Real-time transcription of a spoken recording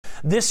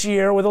this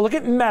year with a look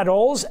at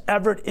metals.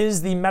 Everett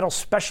is the metal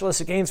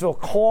specialist at Gainesville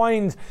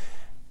Coin.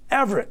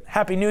 Everett,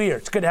 Happy New Year.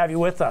 It's good to have you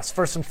with us.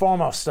 First and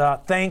foremost,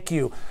 thank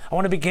you. I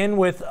want to begin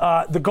with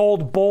the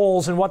gold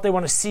bulls and what they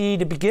want to see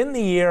to begin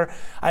the year.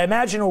 I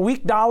imagine a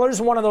weak dollar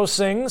is one of those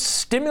things.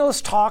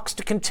 Stimulus talks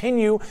to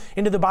continue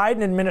into the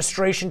Biden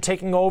administration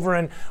taking over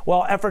and,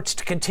 well, efforts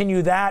to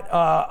continue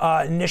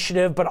that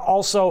initiative. But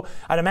also,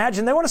 I'd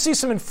imagine they want to see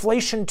some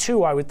inflation,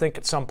 too, I would think,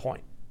 at some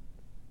point.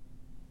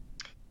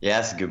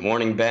 Yes, good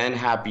morning, Ben.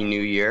 Happy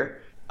New Year.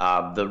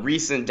 The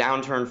recent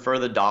downturn for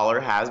the dollar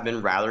has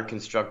been rather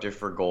constructive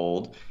for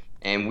gold.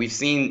 And we've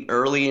seen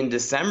early in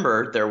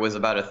December, there was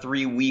about a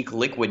 3-week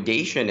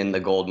liquidation in the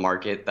gold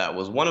market that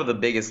was one of the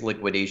biggest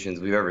liquidations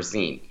we've ever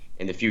seen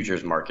in the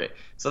futures market.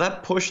 So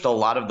that pushed a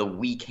lot of the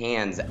weak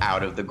hands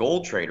out of the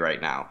gold trade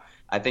right now.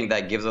 I think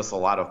that gives us a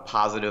lot of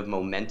positive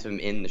momentum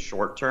in the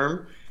short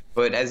term.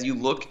 But as you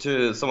look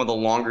to some of the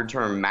longer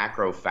term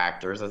macro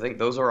factors, I think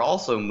those are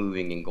also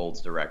moving in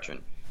gold's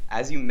direction.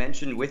 As you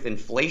mentioned with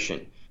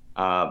inflation,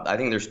 I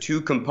think there's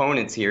two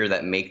components here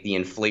that make the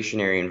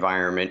inflationary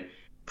environment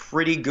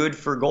pretty good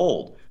for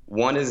gold.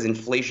 One is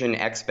inflation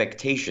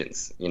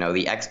expectations. You know,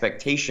 the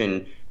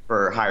expectation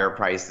for higher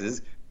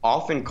prices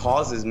often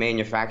causes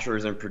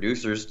manufacturers and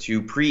producers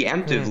to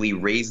preemptively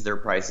raise their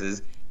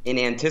prices in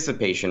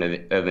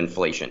anticipation of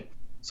inflation.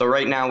 So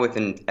right now, with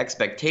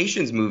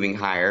expectations moving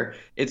higher,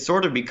 it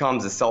sort of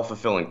becomes a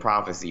self-fulfilling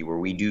prophecy where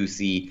we do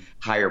see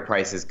higher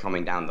prices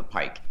coming down the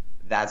pike.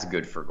 That's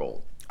good for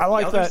gold. I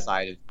like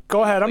that.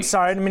 Go ahead. I'm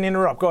sorry. I didn't mean to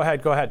interrupt. Go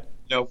ahead.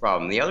 No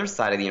problem. The other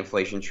side of the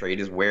inflation trade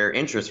is where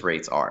interest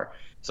rates are.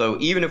 So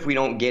even if we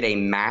don't get a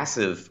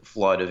massive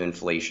flood of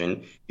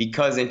inflation,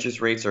 because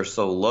interest rates are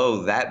so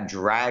low, that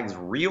drags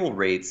real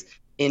rates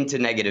into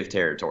negative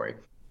territory.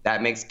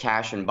 That makes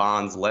cash and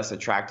bonds less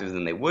attractive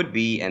than they would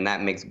be, and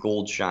that makes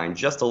gold shine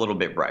just a little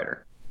bit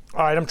brighter.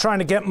 All right, I'm trying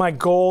to get my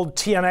gold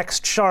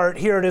TNX chart.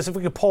 Here it is, if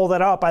we could pull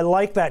that up. I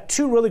like that.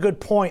 Two really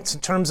good points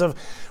in terms of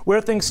where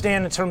things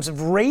stand in terms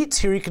of rates.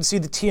 Here you can see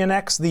the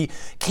TNX, the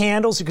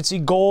candles. You can see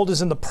gold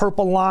is in the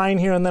purple line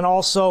here. And then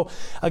also,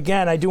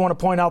 again, I do want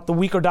to point out the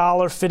weaker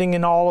dollar fitting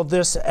in all of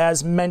this,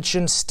 as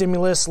mentioned,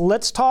 stimulus.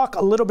 Let's talk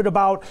a little bit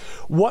about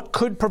what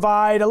could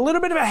provide a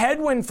little bit of a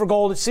headwind for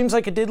gold. It seems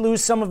like it did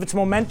lose some of its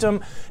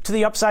momentum to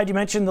the upside. You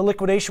mentioned the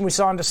liquidation we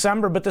saw in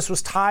December, but this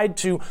was tied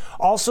to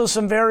also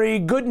some very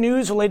good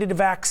news related to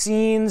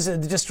vaccines, the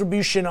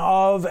distribution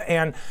of,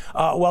 and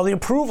the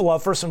approval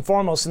of, first and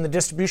foremost, and the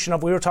distribution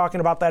of. We were talking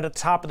about that at the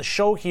top of the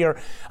show here.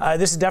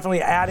 This is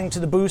definitely adding to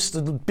the boost,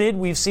 the bid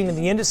we've seen in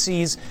the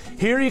indices.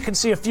 Here you can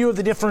see a few of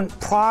the different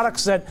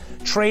products that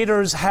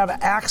traders have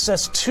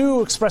access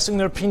to, expressing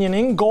their opinion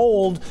in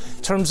gold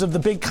in terms of the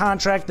big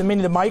contract, the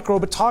mini, the micro.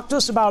 But talk to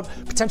us about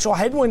potential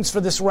headwinds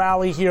for this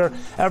rally here,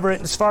 Everett,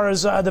 as far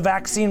as the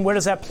vaccine. Where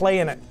does that play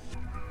in it?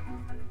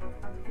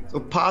 So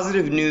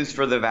positive news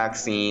for the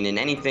vaccine and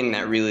anything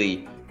that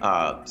really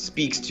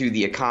speaks to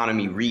the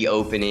economy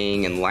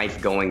reopening and life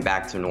going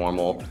back to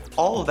normal.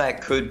 All of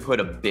that could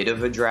put a bit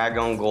of a drag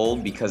on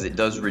gold because it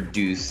does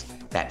reduce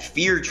that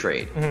fear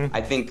trade.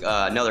 I think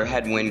another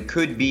headwind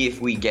could be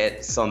if we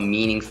get some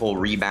meaningful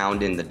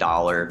rebound in the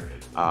dollar.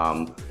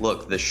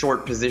 Look, the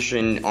short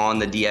position on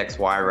the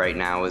DXY right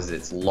now is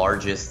its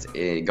largest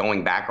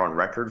going back on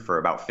record for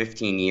about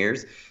 15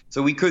 years.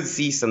 So we could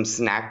see some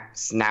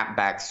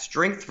snapback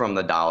strength from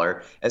the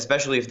dollar,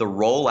 especially if the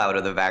rollout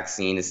of the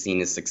vaccine is seen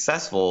as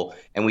successful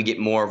and we get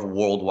more of a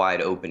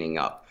worldwide opening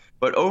up.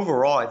 But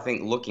overall, I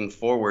think looking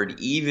forward,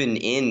 even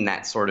in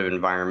that sort of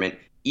environment,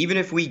 even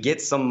if we get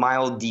some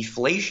mild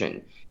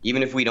deflation,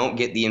 even if we don't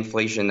get the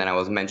inflation that I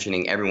was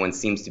mentioning everyone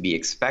seems to be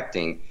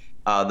expecting,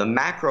 the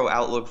macro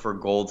outlook for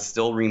gold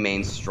still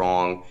remains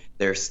strong.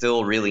 There's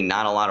still really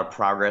not a lot of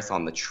progress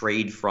on the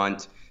trade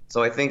front.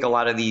 So I think a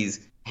lot of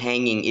these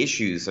hanging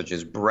issues such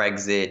as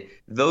Brexit,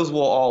 those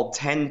will all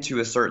tend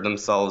to assert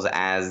themselves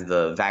as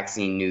the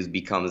vaccine news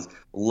becomes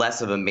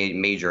less of a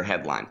major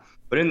headline.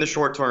 But in the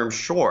short term,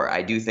 sure,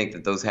 I do think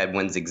that those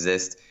headwinds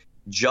exist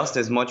just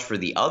as much for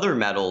the other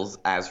metals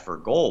as for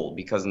gold,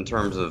 because in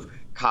terms of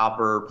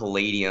copper,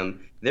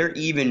 palladium, they're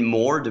even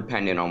more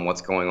dependent on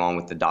what's going on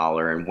with the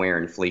dollar and where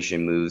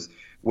inflation moves.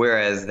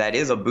 Whereas that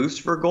is a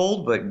boost for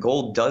gold, but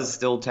gold does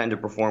still tend to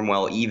perform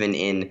well even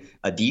in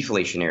a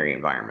deflationary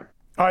environment.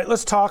 All right,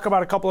 let's talk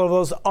about a couple of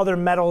those other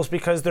metals,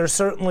 because there's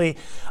certainly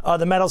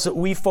the metals that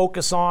we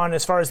focus on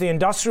as far as the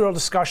industrial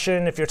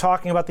discussion. If you're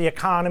talking about the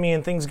economy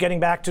and things getting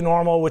back to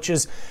normal, which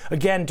is,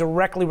 again,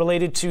 directly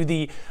related to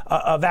the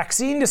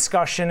vaccine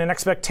discussion and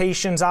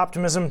expectations,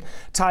 optimism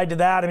tied to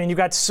that. I mean, you've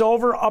got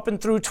silver up and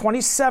through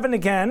 27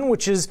 again,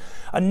 which is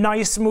a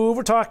nice move.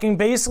 We're talking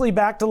basically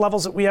back to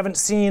levels that we haven't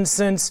seen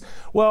since,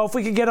 well, if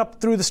we could get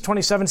up through this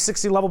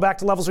 2760 level, back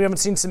to levels we haven't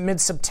seen since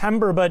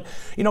mid-September. But,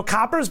 you know,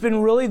 copper's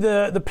been really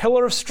the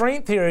pillar of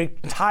strength here. You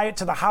tie it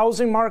to the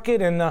housing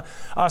market and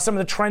some of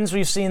the trends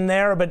we've seen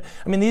there. But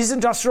I mean, these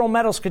industrial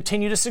metals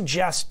continue to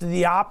suggest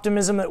the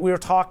optimism that we were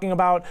talking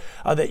about,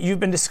 that you've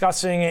been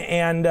discussing,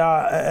 and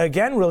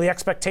again, really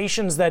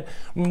expectations that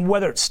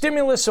whether it's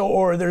stimulus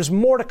or there's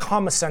more to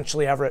come,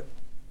 essentially, Everett.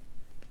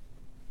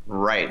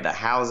 Right. The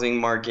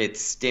housing market,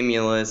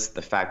 stimulus,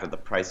 the fact that the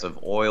price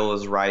of oil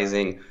is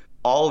rising,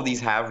 all of these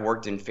have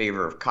worked in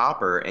favor of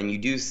copper. And you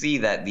do see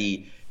that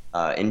the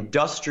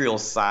industrial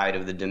side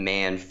of the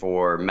demand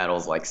for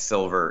metals like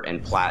silver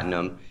and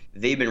platinum,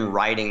 they've been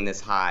riding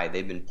this high.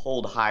 They've been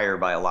pulled higher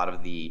by a lot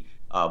of the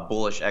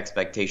bullish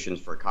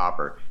expectations for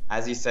copper.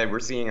 As you said,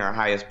 we're seeing our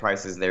highest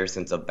prices there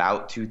since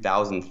about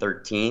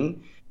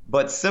 2013.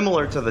 But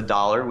similar to the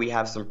dollar, we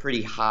have some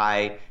pretty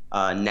high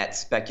net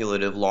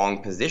speculative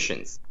long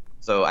positions.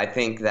 So I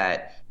think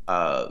that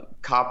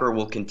copper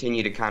will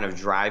continue to kind of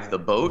drive the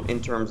boat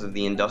in terms of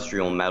the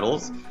industrial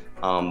metals.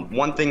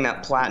 One thing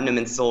that platinum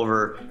and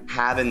silver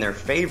have in their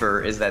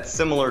favor is that,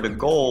 similar to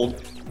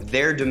gold,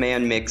 their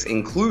demand mix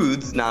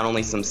includes not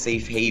only some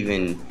safe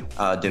haven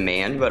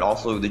demand, but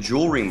also the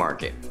jewelry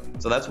market.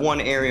 So that's one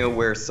area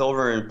where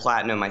silver and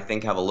platinum, I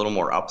think, have a little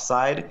more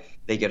upside.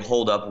 They could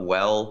hold up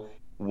well,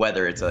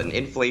 whether it's an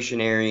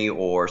inflationary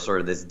or sort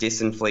of this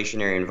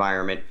disinflationary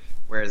environment.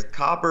 Whereas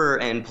copper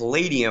and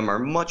palladium are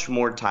much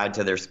more tied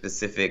to their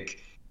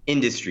specific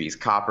industries.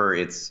 Copper,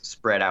 it's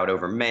spread out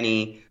over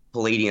many.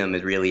 Palladium,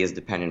 it really is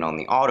dependent on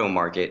the auto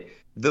market.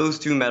 Those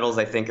two metals,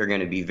 I think, are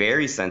going to be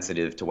very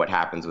sensitive to what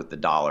happens with the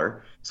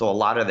dollar. So a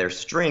lot of their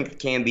strength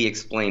can be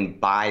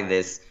explained by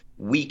this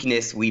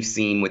weakness we've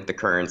seen with the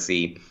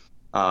currency.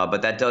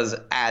 But that does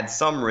add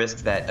some risk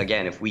that,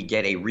 again, if we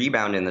get a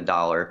rebound in the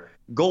dollar,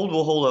 gold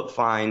will hold up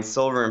fine.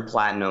 Silver and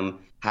platinum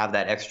have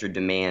that extra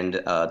demand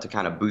to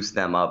kind of boost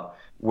them up.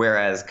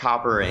 Whereas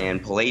copper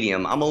and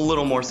palladium, I'm a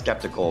little more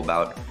skeptical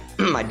about.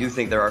 I do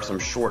think there are some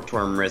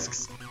short-term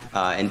risks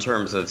in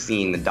terms of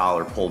seeing the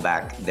dollar pull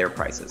back their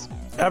prices.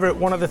 Everett,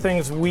 one of the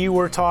things we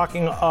were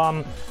talking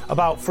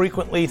about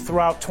frequently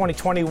throughout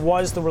 2020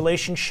 was the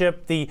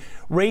relationship, the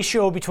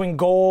ratio between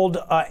gold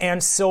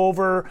and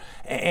silver,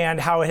 and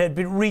how it had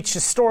reached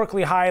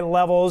historically high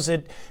levels.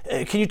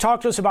 Can you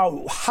talk to us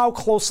about how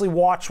closely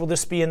watched will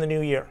this be in the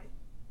new year?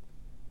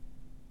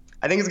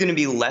 I think it's going to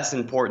be less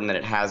important than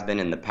it has been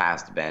in the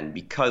past, Ben,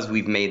 because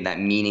we've made that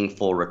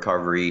meaningful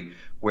recovery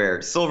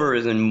where silver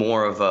is in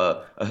more of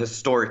a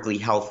historically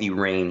healthy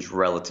range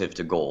relative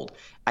to gold.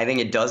 I think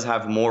it does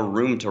have more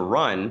room to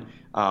run.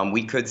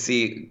 We could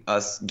see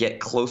us get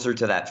closer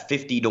to that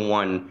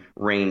 50-to-1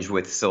 range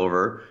with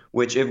silver,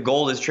 which if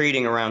gold is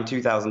trading around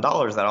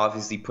 $2,000, that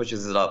obviously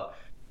pushes it up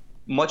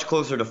much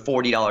closer to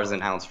 $40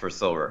 an ounce for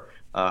silver.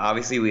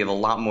 Obviously, we have a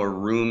lot more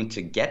room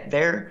to get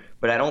there,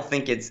 but I don't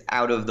think it's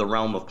out of the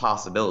realm of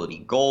possibility.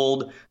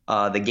 Gold,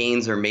 the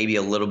gains are maybe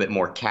a little bit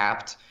more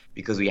capped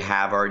because we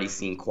have already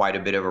seen quite a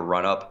bit of a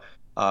run-up.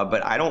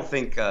 But I don't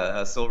think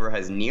silver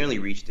has nearly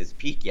reached its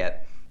peak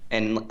yet.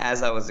 And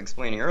as I was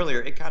explaining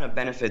earlier, it kind of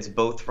benefits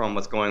both from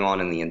what's going on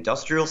in the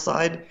industrial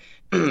side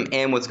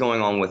and what's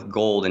going on with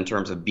gold in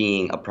terms of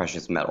being a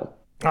precious metal.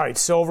 All right,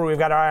 silver, we've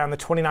got our eye on the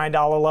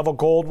 $29 level.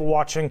 Gold, we're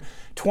watching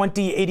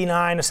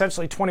 $20.89,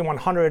 essentially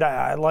 $2,100,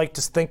 I like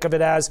to think of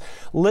it as.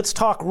 Let's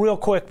talk real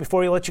quick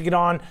before we let you get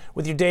on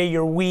with your day,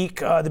 your week,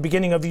 the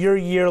beginning of your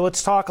year.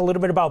 Let's talk a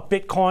little bit about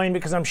Bitcoin,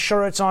 because I'm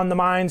sure it's on the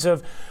minds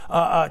of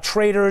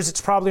traders.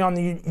 It's probably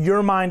on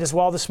your mind as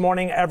well this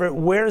morning. Everett,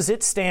 where does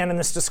it stand in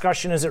this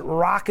discussion as it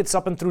rockets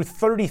up and through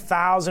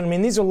 30,000? I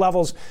mean, these are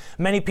levels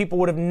many people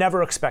would have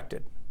never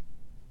expected.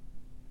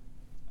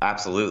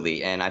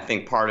 Absolutely. And I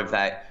think part of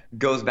that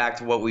goes back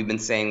to what we've been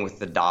saying with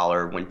the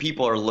dollar. When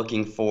people are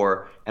looking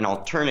for an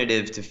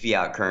alternative to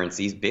fiat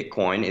currencies,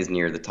 Bitcoin is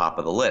near the top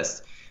of the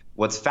list.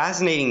 What's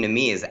fascinating to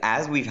me is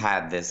as we've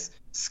had this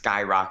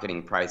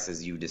skyrocketing price,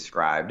 as you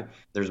described,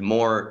 there's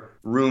more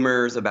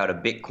rumors about a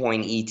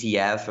Bitcoin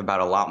ETF,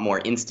 about a lot more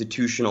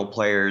institutional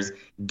players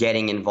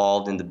getting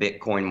involved in the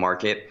Bitcoin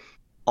market.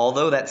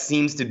 Although that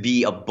seems to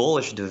be a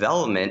bullish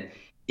development,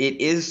 it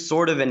is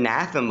sort of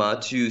anathema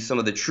to some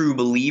of the true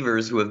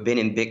believers who have been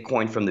in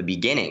Bitcoin from the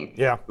beginning,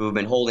 who have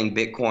been holding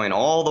Bitcoin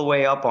all the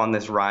way up on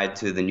this ride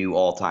to the new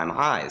all-time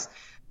highs.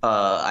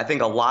 I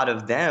think a lot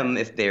of them,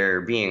 if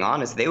they're being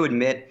honest, they would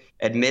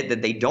admit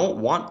that they don't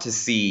want to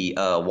see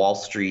Wall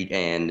Street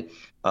and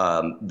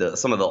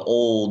some of the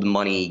old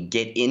money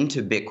get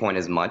into Bitcoin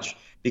as much,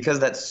 because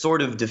that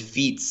sort of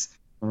defeats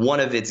one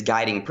of its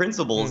guiding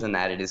principles in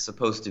that it is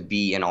supposed to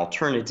be an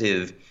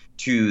alternative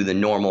to the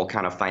normal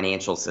kind of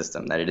financial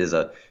system, that it is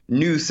a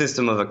new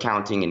system of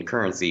accounting and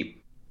currency.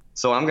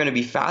 So I'm going to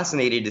be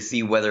fascinated to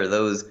see whether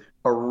those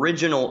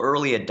original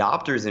early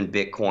adopters in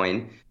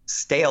Bitcoin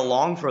stay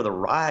along for the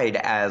ride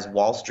as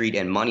Wall Street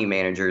and money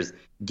managers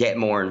get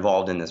more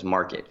involved in this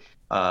market.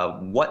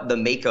 What the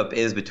makeup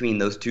is between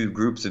those two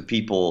groups of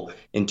people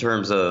in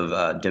terms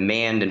of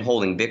demand and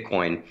holding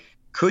Bitcoin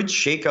could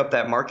shake up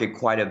that market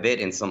quite a bit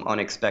in some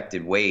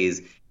unexpected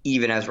ways,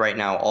 even as right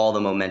now all the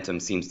momentum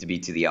seems to be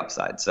to the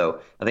upside. So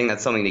I think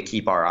that's something to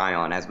keep our eye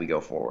on as we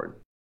go forward.